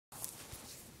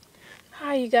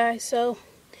Hi you guys, so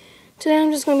today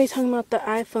I'm just going to be talking about the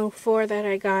iPhone 4 that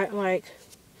I got like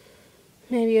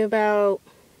maybe about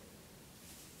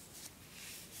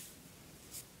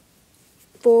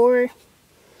 3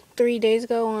 days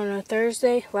ago on a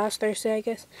Thursday, last Thursday I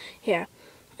guess. Yeah.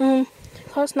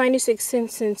 Cost 96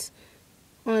 cents since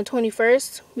on the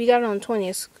 21st. We got it on the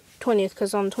 20th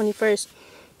because on the 21st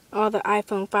all the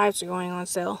iPhone 5s are going on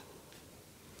sale.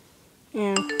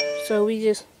 And so we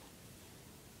just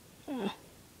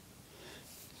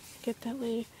get that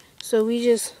later. So we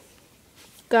just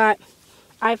got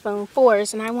iPhone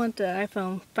 4s, and I want the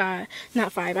iPhone 5,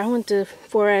 not 5, I want the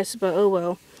 4S, but oh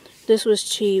well. This was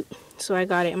cheap, so I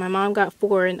got it. And my mom got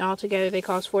 4, and altogether they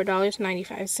cost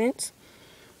 $4.95.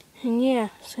 And yeah,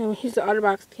 so here's the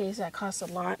OtterBox case that costs a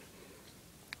lot.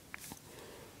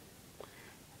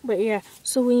 But yeah,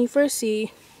 so when you first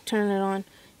turn it on,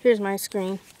 here's my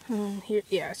screen. Here,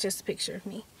 yeah, it's just a picture of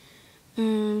me.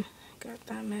 Got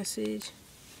that message.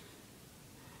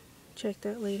 Check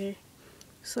that later.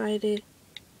 Slide.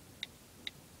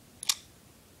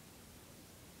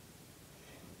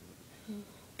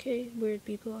 Okay, weird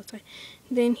people outside.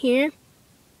 Then here,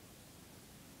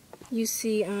 you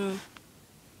see all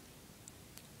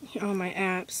my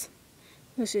apps.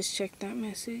 Let's just check that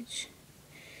message.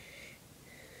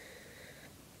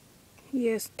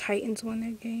 Yes, Titans won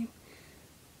that game.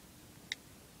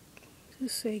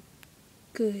 Just say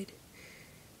good.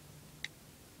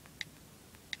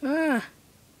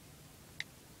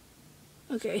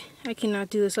 Okay, I cannot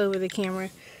do this over the camera.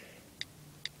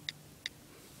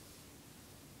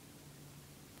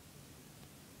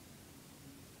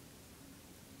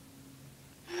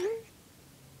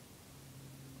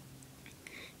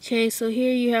 Okay, so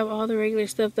here you have all the regular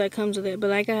stuff that comes with it,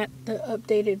 but I got the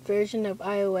updated version of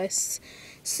iOS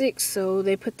 6, so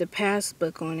they put the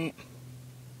passbook on it.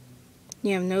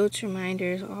 You have notes,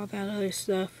 reminders, all that other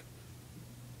stuff.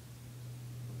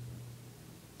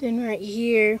 Then right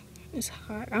here, it's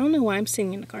hot. I don't know why I'm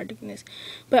sitting in the car doing this,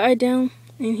 but in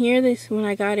here, when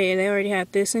I got it, they already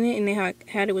had this in it, and they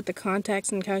had it with the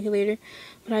contacts and calculator,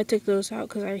 but I took those out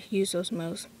because I use those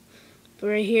most. But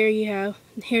right here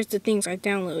here's the things I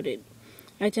downloaded.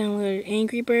 I downloaded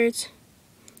Angry Birds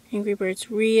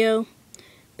Rio,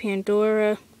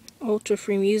 Pandora, Ultra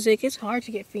Free Music. It's hard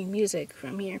to get free music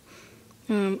from here.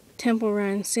 Temple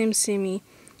Run, SimSimi,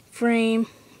 Frame,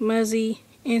 Muzzy,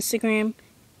 Instagram,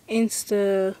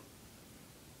 Insta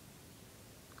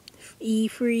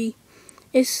E-Free.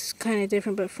 It's kind of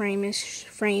different, but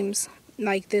frames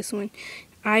like this one.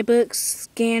 iBooks,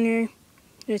 Scanner,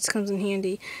 which comes in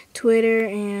handy. Twitter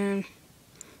and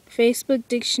Facebook,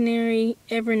 Dictionary,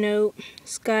 Evernote,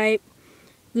 Skype,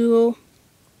 Google.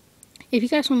 If you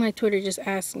guys want my Twitter, just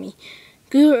ask me.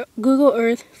 Google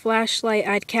Earth, Flashlight,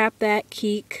 I'd Cap That,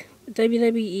 Keek,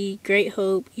 WWE, Great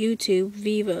Hope, YouTube,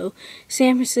 Vivo,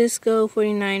 San Francisco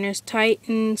 49ers,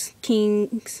 Titans,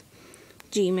 Kings,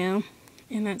 Gmail.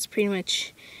 And that's pretty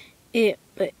much it.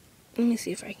 But let me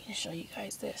see if I can show you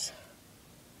guys this.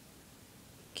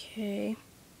 Okay.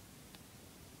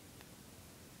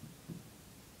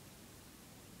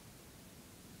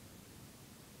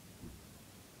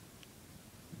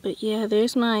 But yeah,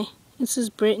 this is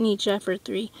brttnyaj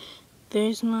 3.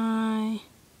 There's my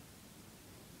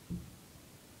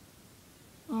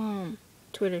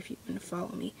Twitter if you want to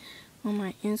follow me. On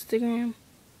my Instagram.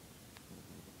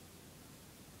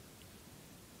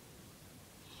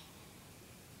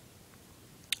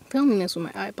 I'm filming this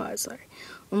with my iPod, sorry.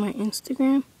 On my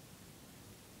Instagram.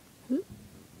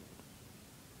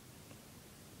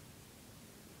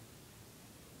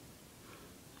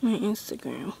 My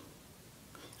Instagram.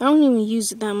 I don't even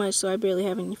use it that much, so I barely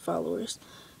have any followers.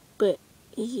 But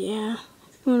yeah,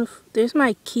 there's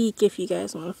my Keek if you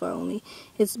guys want to follow me.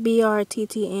 It's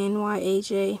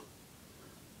brttnyaj.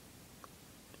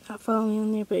 I'll follow me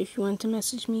on there, but if you want to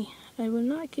message me, I will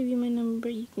not give you my number,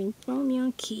 but you can follow me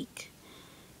on Keek.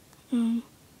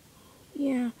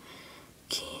 Yeah.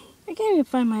 I can't even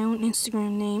find my own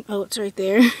Instagram name. Oh, it's right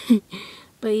there.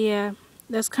 But yeah,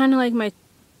 that's kind of like my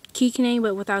Keek name,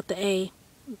 but without the A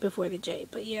before the J.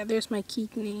 But yeah, there's my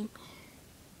Keek name.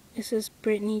 This is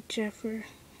brttnyaj.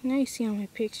 Now you see all my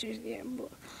pictures. Yeah,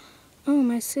 oh,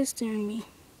 my sister and me.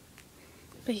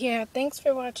 But yeah, thanks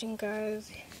for watching,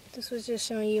 guys. This was just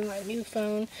showing you my new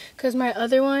phone. Because my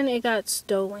other one, it got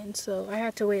stolen. So I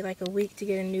had to wait like a week to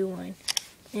get a new one.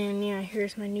 And yeah,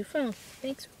 here's my new phone.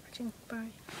 Thanks for watching.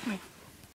 Bye.